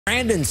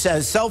Brandon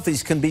says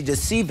selfies can be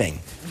deceiving.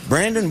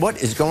 Brandon,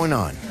 what is going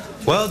on?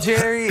 Well,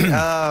 Jerry,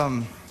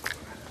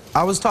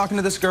 I was talking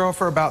to this girl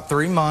for about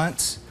 3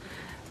 months,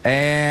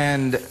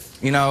 and,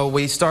 you know,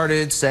 we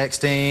started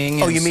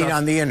sexting. Oh, you mean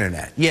on the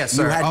internet? Yes,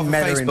 sir. You hadn't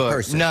met her in Facebook.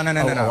 person? No.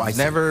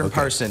 Never in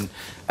person.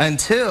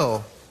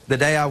 Until the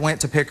day I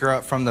went to pick her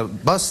up from the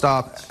bus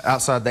stop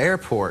outside the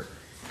airport.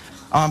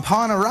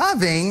 Upon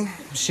arriving,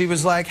 she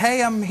was like,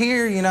 hey, I'm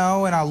here, you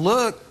know, and I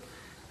looked,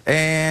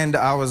 and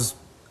I was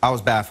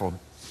baffled.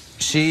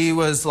 She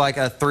was like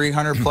a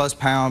 300-plus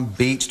pound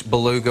beached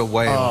beluga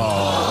whale.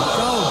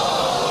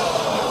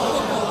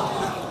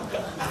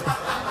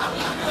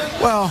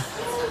 Oh.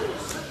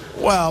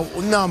 Well,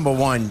 number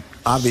one,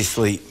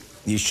 obviously,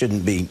 you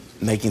shouldn't be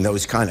making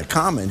those kind of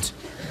comments,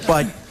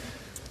 but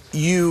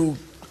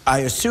I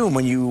assume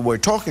when you were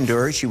talking to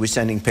her, she was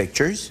sending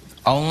pictures?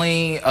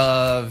 Only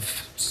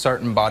of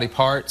certain body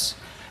parts.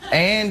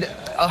 And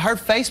her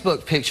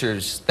Facebook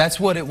pictures, that's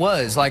what it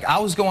was. Like, I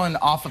was going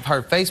off of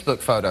her Facebook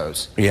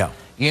photos. Yeah.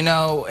 You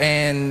know,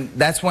 and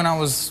that's when I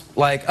was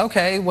like,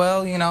 okay,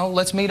 well, you know,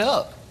 let's meet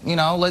up. You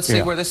know, let's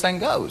see where this thing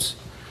goes.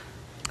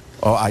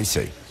 Oh, I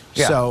see.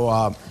 Yeah.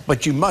 So,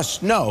 but you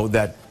must know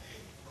that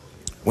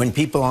when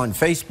people on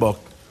Facebook,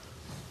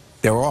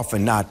 they're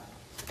often not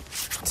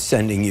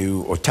sending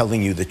you or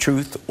telling you the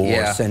truth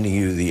or sending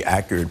you the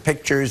accurate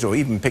pictures or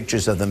even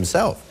pictures of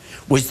themselves.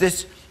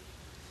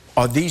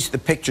 Are these the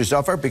pictures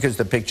of her? Because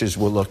the pictures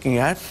we're looking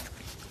at?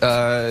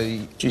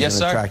 She's yes,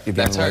 an attractive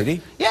young lady.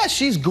 Her. Yeah,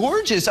 she's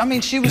gorgeous. I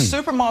mean, she was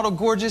supermodel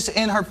gorgeous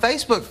in her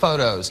Facebook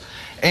photos.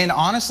 And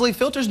honestly,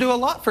 filters do a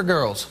lot for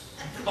girls.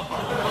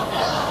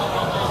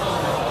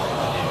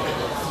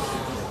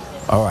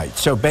 All right,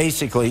 so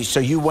basically, so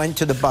you went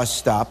to the bus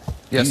stop.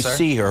 Yes, you sir.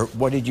 See her.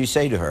 What did you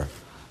say to her?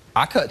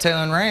 I cut tail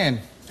and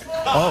ran.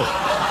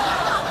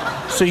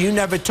 Oh. So you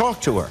never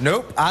talked to her?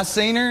 Nope. I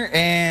seen her,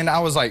 and I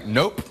was like,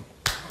 nope.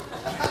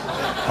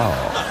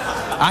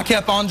 Oh. I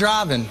kept on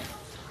driving.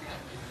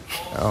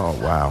 Oh,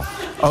 wow.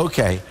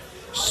 Okay.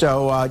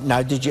 So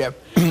now, did you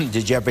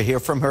ever hear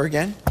from her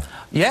again?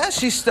 Yeah,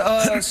 she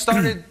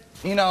started,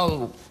 you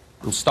know,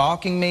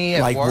 stalking me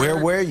at work. Like, where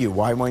were you?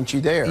 Why weren't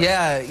you there?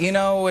 Yeah, you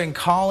know, and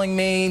calling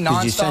me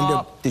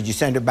nonstop. Did you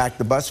send her back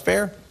the bus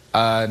fare?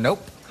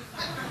 Nope.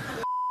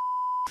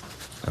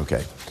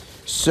 Okay.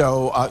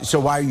 So, so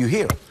why are you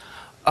here?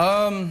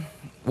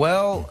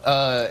 Well,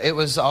 it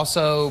was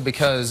also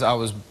because I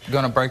was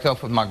going to break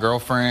up with my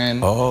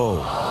girlfriend. Oh.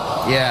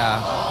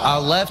 Yeah. I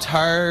left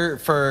her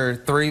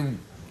for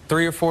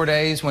three or 4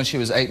 days when she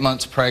was 8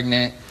 months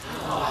pregnant.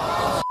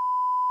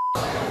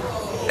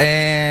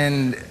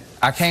 And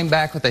I came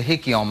back with a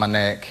hickey on my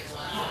neck.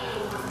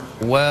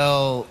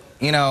 Well,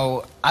 you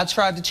know, I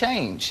tried to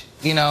change.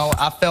 You know,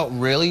 I felt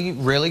really,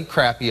 really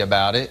crappy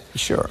about it.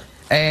 Sure.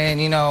 And,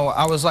 you know,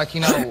 I was like,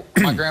 you know,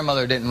 my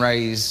grandmother didn't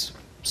raise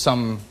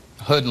some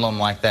hoodlum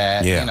like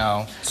that, you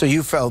know. So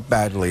you felt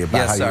badly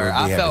about how you were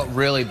behaving? I felt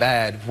really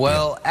bad.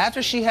 Well,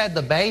 after she had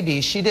the baby,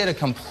 she did a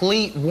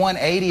complete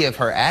 180 of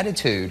her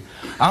attitude.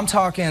 I'm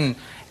talking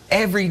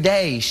every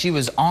day she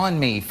was on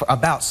me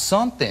about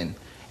something.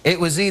 It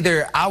was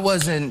either I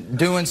wasn't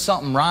doing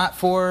something right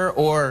for her,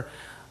 or,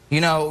 you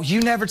know,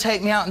 you never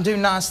take me out and do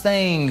nice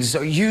things,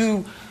 or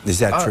you... Is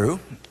that true?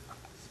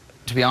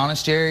 To be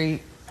honest,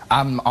 Jerry,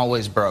 I'm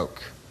always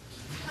broke.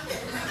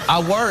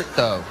 I work,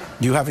 though.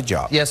 You have a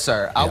job? Yes,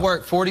 sir. I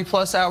work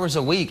 40-plus hours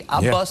a week.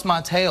 I bust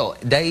my tail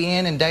day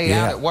in and day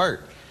out at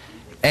work.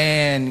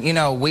 And, you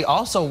know, we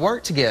also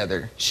work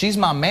together. She's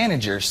my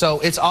manager, so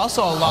it's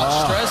also a lot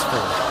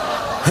stressful.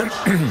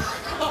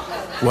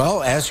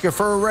 Well, ask her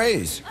for a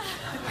raise.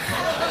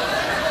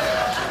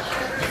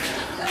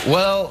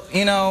 Well,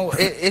 you know,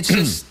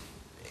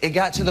 it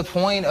got to the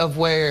point of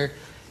where,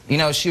 you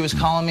know, she was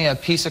calling me a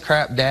piece of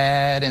crap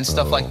dad and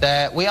stuff like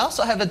that. We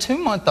also have a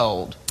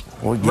 2-month-old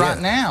right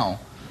now.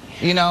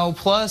 You know,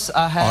 plus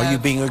I have... Are you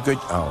being a good...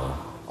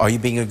 Are you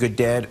being a good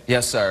dad?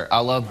 Yes, sir. I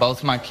love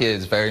both my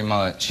kids very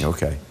much.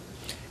 Okay.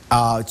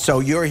 So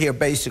you're here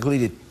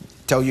basically to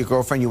tell your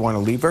girlfriend you want to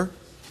leave her?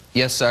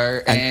 Yes,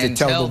 sir. And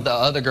tell the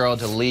other girl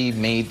to leave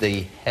me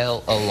the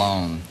hell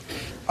alone.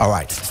 All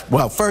right.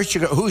 Well, first,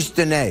 who's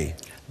Danae?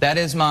 That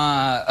is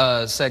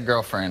my said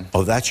girlfriend.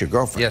 Oh, that's your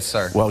girlfriend? Yes,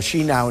 sir. Well,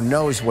 she now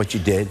knows what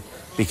you did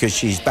because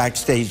she's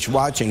backstage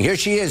watching. Here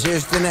she is.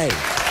 Here's Danae.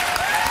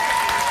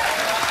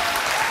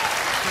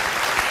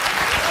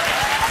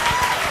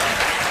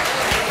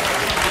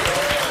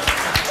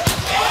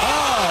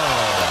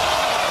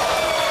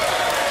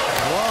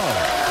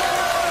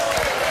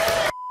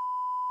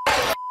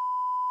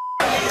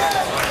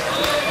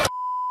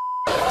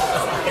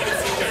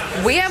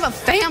 We have a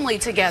family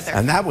together.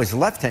 And that was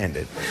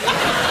left-handed.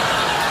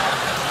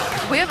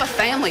 We have a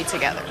family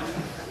together.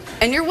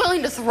 And you're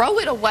willing to throw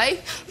it away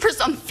for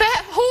some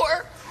fat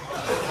whore?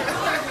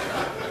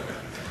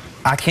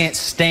 I can't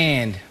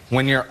stand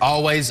when you're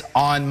always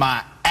on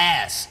my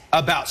ass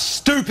about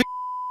stupid.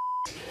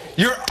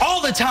 You're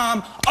all the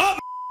time up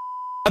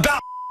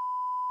about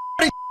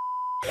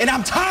and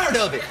I'm tired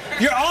of it.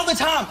 You're all the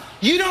time,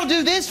 you don't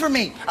do this for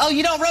me. Oh,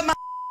 you don't rub my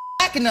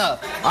back? backing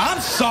up. I'm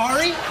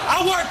sorry.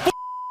 I work 4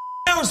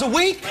 hours a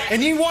week,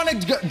 and you want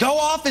to go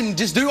off and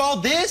just do all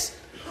this?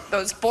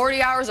 Those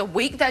 40 hours a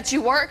week that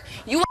you work,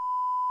 you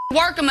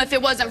wouldn't work them if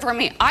it wasn't for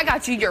me. I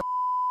got you your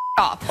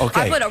off.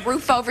 Okay. I put a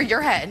roof over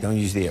your head. Don't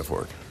use the F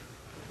word.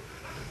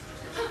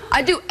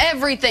 I do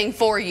everything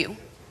for you.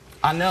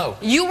 I know.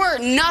 You were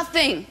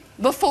nothing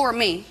before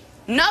me.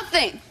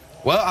 Nothing.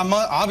 Well, I'm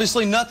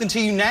obviously nothing to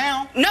you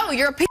now. No,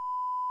 you're a piece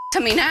to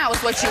me now is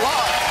what you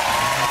are.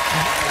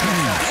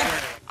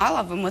 I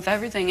love him with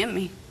everything in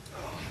me.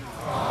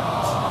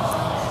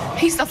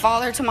 He's the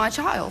father to my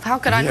child. How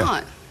could I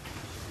not?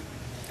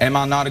 Am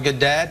I not a good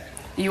dad?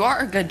 You are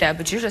a good dad,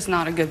 but you're just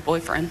not a good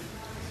boyfriend.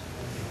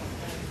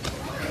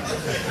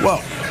 Well,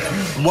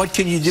 what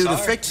can you do to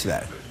fix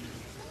that?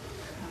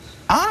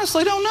 I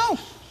honestly don't know.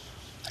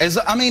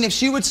 I mean, if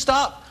she would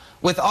stop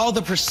with all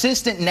the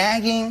persistent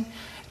nagging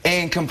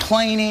and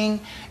complaining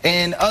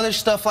and other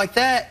stuff like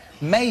that,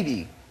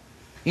 maybe.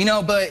 You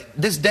know, but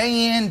this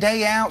day in,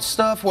 day out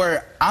stuff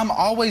where I'm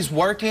always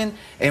working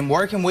and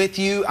working with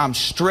you, I'm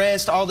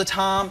stressed all the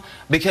time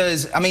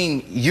because, I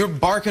mean, you're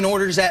barking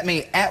orders at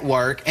me at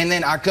work, and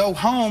then I go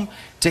home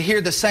to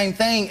hear the same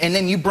thing, and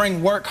then you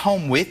bring work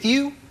home with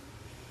you.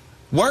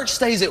 Work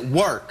stays at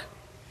work.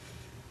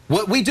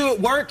 What we do at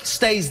work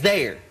stays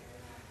there.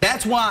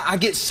 That's why I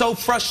get so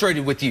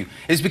frustrated with you,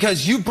 is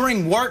because you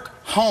bring work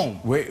home.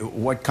 Wait,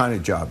 what kind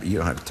of job? You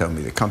don't have to tell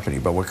me the company,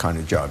 but what kind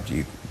of job do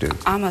you do?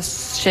 I'm a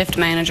shift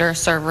manager, a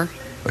server.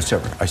 A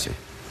server, I see.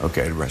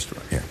 Okay, a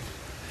restaurant, yeah.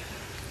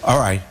 All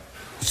right.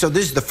 So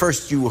this is the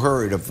first you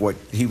heard of what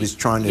he was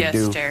trying to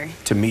do Jerry.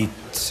 to meet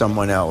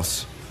someone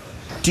else.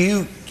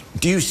 Do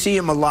you see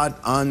him a lot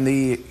on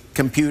the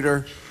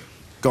computer,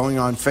 going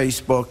on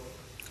Facebook?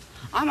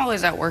 I'm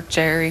always at work,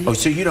 Jerry. Oh,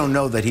 so you don't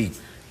know that he...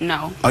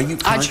 No. Are you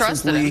I trusted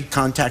constantly him.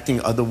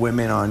 contacting other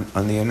women on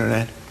the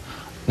internet?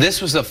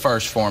 This was the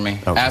first for me,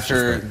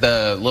 after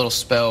the little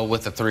spell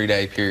with the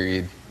 3-day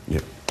period.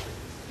 Yep.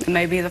 It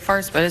may be the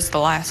first, but it's the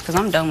last, because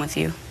I'm done with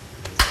you.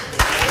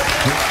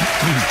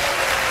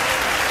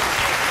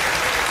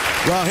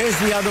 Well, here's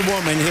the other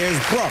woman. Here's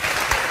Brooke.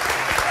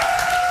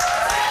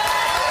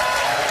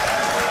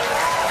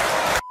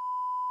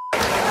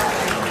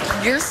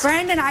 Your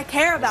friend and I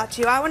care about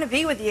you. I want to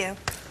be with you.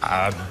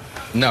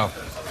 No.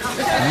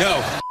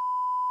 No.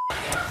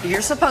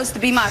 You're supposed to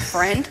be my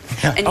friend,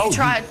 and you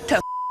tried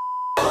to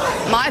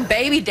my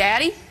baby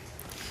daddy?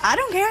 I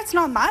don't care. It's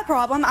not my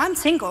problem. I'm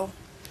single.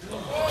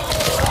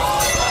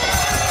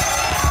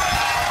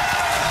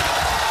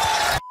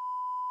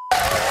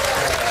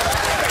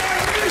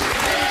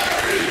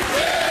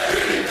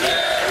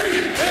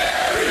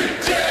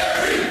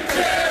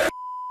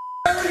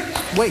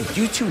 Wait,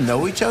 you two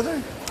know each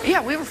other?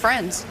 Yeah, we were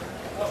friends.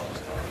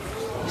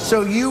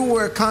 So you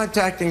were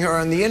contacting her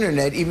on the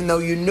internet even though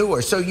you knew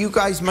her. So you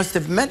guys must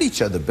have met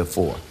each other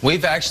before.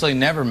 We've actually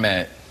never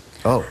met.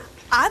 Oh.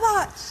 I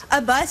bought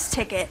a bus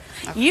ticket.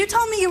 You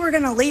told me you were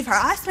going to leave her.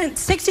 I spent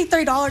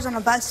 $63 on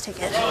a bus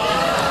ticket.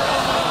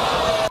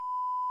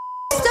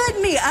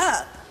 Stood me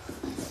up.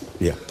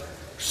 Yeah.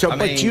 So,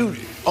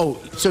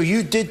 so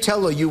you did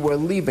tell her you were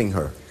leaving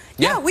her?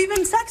 Yeah, we've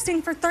been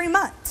sexting for 3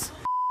 months.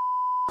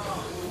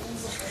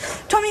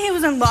 Told me he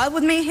was in love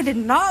with me. He did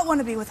not want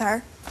to be with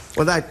her.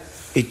 Well,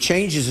 it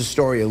changes the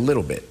story a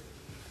little bit.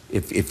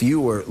 If you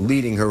were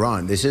leading her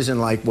on, this isn't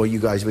like, well, you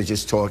guys were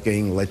just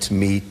talking, let's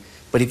meet.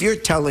 But if you're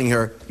telling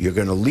her you're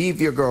going to leave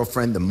your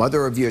girlfriend, the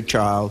mother of your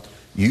child,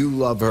 you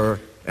love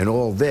her, and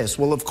all this,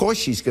 well, of course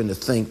she's going to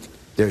think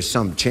there's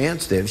some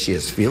chance there if she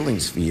has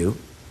feelings for you.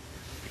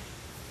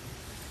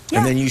 Yeah.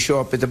 And then you show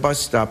up at the bus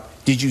stop.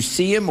 Did you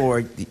see him,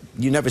 or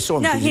you never saw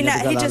him? No, he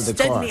just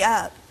stood me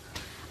up.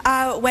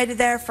 I waited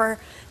there for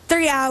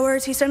 3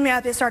 hours. He stood me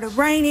up. It started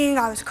raining.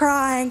 I was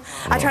crying.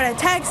 I tried to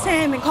text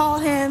him and call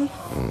him.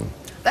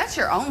 That's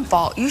your own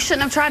fault. You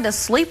shouldn't have tried to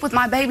sleep with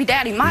my baby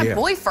daddy, my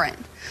boyfriend.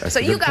 That's so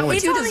a you good got point. what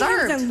He you told me he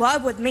deserved. was in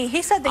love with me.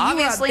 He said that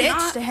Obviously you were a bitch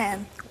not. to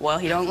him. Well,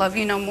 he don't love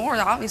you no more,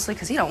 obviously,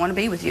 because he don't want to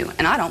be with you.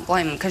 And I don't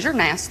blame him, because you're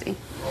nasty.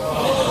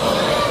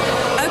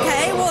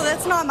 Okay, well,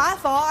 that's not my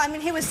fault. I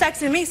mean, he was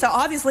sexting me, so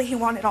obviously he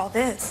wanted all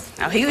this.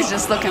 Now, he was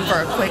just looking for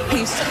a quick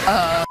piece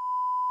of...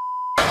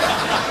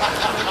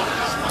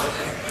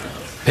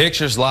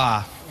 Pictures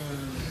lie.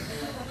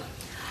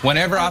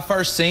 Whenever I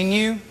first seen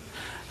you,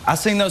 I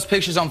seen those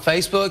pictures on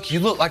Facebook,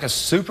 you look like a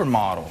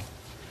supermodel.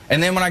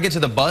 And then when I get to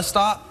the bus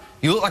stop,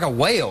 you look like a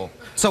whale.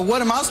 So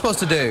what am I supposed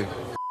to do?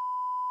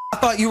 I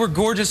thought you were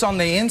gorgeous on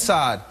the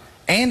inside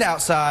and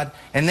outside,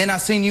 and then I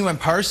seen you in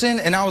person,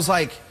 and I was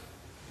like,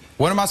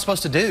 what am I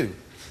supposed to do?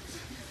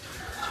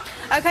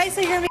 Okay, so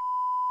you're gonna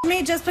be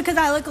me just because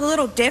I look a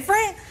little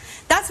different?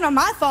 That's not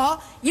my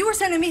fault. You were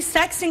sending me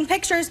sexting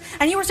pictures,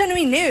 and you were sending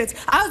me nudes.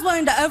 I was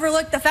willing to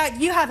overlook the fact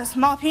you have a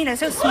small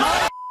penis. It was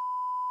small.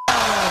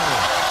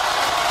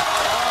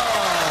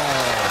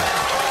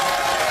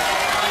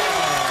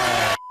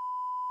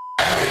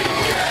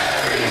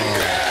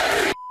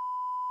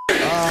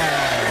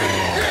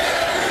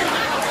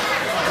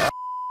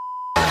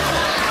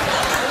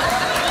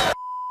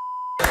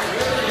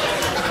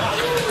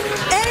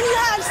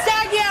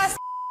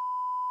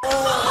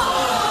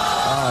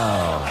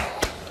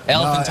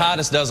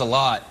 Elephantitis does a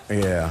lot.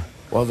 Yeah.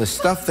 Well, the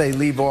stuff they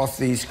leave off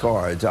these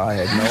cards, I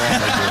had no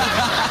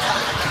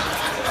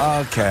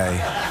idea. Okay.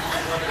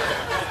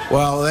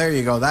 Well, there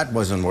you go. That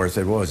wasn't worth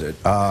it, was it?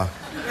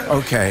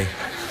 Okay.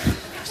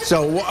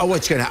 So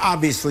what's going to...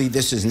 Obviously,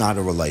 this is not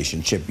a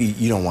relationship.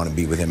 You don't want to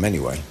be with him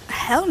anyway.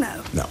 Hell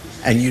no. No.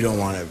 And you don't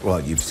want to...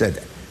 Well, you've said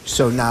that.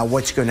 So now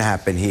what's going to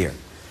happen here?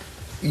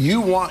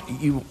 You don't want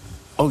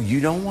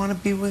to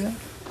be with him?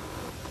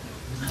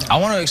 I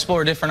want to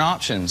explore different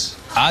options.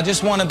 I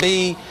just want to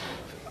be...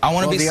 I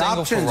want to be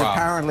single for a while. The options,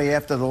 apparently,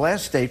 after the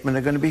last statement,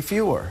 are going to be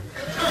fewer.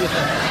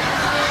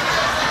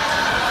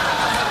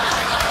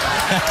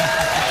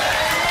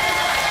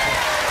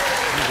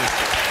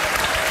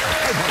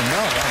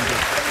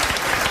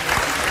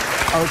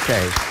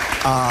 Okay.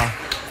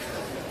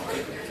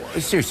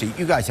 Seriously,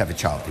 you guys have a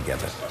child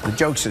together. The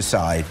jokes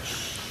aside,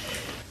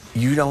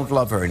 you don't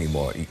love her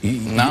anymore.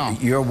 No.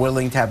 You're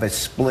willing to have a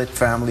split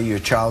family, your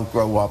child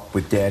grow up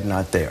with dad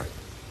not there.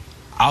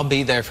 I'll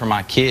be there for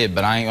my kid,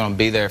 but I ain't going to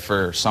be there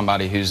for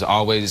somebody who's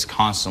always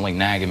constantly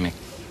nagging me.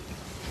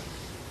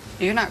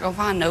 You're not going to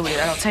find nobody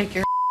that'll take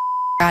your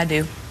I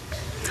do.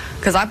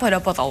 Because I put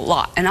up with a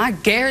lot, and I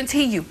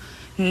guarantee you,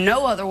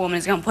 no other woman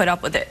is going to put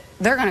up with it.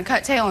 They're going to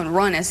cut tail and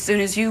run as soon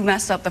as you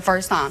messed up the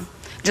first time.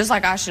 Just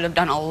like I should have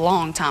done a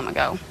long time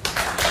ago.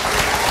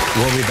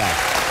 We'll be back.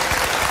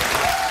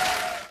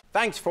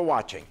 Thanks for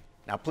watching.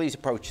 Now please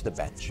approach the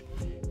bench.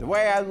 The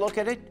way I look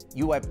at it,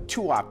 you have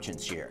two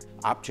options here.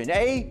 Option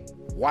A,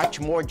 watch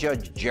more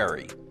Judge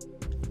Jerry.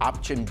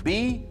 Option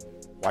B,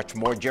 watch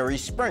more Jerry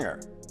Springer.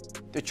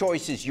 The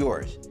choice is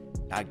yours.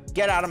 Now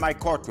get out of my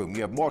courtroom.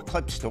 You have more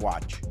clips to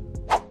watch.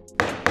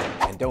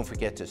 And don't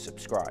forget to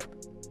subscribe.